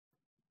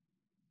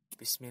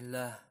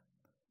Bismillah.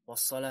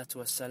 Wassalatu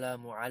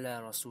wassalamu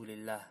ala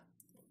Rasulillah.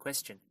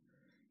 Question.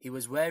 He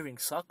was wearing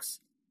socks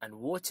and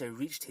water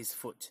reached his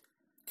foot.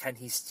 Can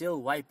he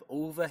still wipe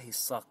over his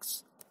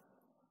socks?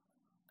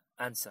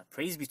 Answer.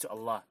 Praise be to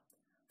Allah.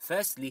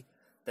 Firstly,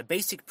 the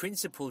basic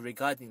principle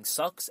regarding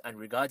socks and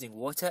regarding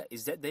water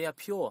is that they are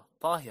pure,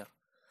 tahir,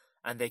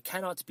 and they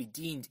cannot be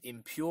deemed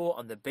impure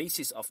on the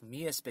basis of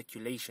mere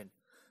speculation.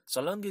 So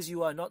long as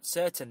you are not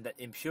certain that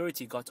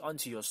impurity got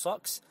onto your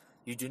socks,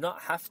 you do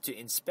not have to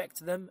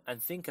inspect them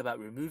and think about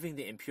removing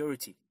the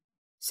impurity.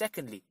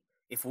 Secondly,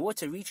 if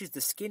water reaches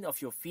the skin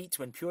of your feet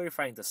when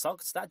purifying the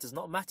socks, that does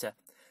not matter,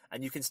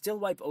 and you can still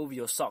wipe over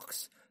your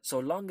socks, so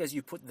long as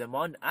you put them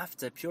on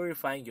after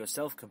purifying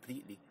yourself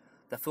completely.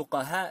 The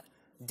fuqaha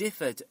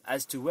differed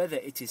as to whether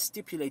it is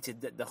stipulated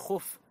that the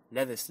khuf,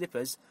 leather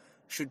slippers,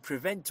 should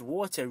prevent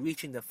water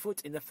reaching the foot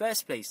in the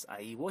first place,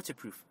 i.e.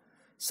 waterproof.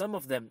 Some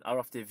of them are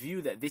of the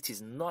view that this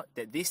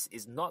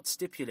is not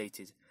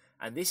stipulated,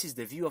 and this is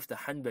the view of the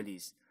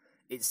Hanbalis.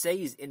 It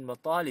says in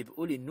Matalib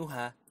Uli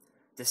Nuha,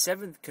 the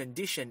seventh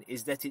condition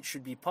is that it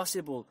should be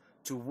possible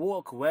to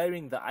walk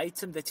wearing the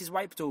item that is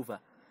wiped over,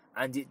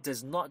 and it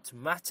does not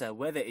matter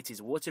whether it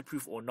is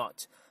waterproof or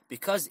not,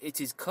 because it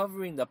is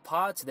covering the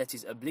part that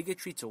is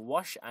obligatory to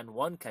wash and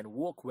one can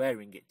walk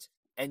wearing it.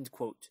 End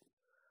quote.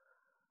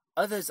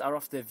 Others are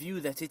of the view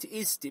that it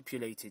is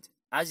stipulated,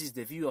 as is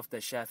the view of the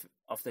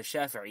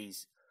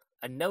Shafi'is.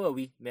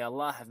 An-Nawawi, may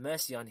Allah have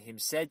mercy on him,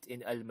 said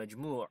in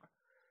Al-Majmu',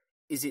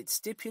 is it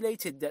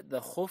stipulated that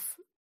the khuf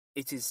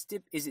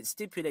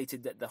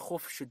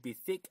should be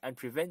thick and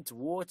prevent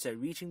water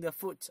reaching the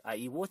foot,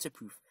 i.e.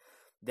 waterproof?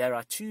 There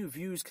are two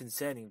views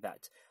concerning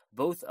that,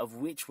 both of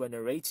which were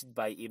narrated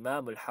by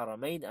Imam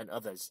Al-Haramain and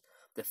others.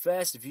 The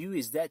first view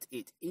is that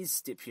it is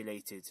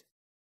stipulated.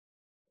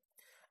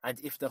 And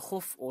if the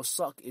khuf or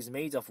sock is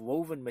made of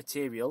woven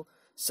material,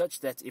 such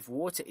that if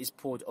water is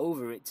poured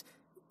over it,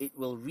 it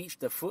will reach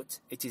the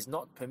foot, it is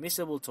not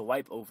permissible to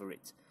wipe over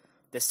it.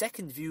 The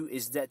second view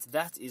is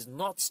that is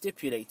not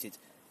stipulated.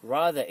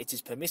 Rather, it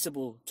is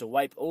permissible to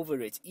wipe over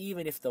it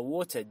even if the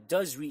water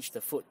does reach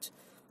the foot.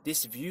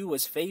 This view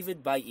was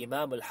favored by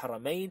Imam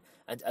Al-Haramain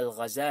and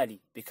Al-Ghazali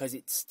because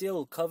it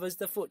still covers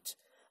the foot.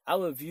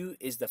 Our view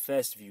is the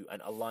first view,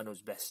 and Allah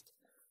knows best.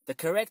 The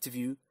correct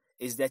view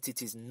is that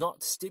it is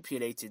not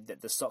stipulated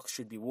that the socks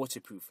should be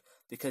waterproof,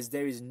 because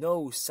there is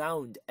no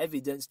sound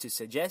evidence to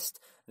suggest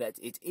that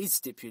it is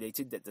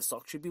stipulated that the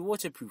sock should be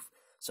waterproof.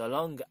 So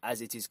long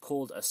as it is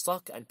called a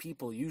sock and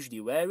people usually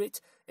wear it,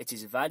 it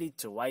is valid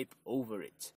to wipe over it.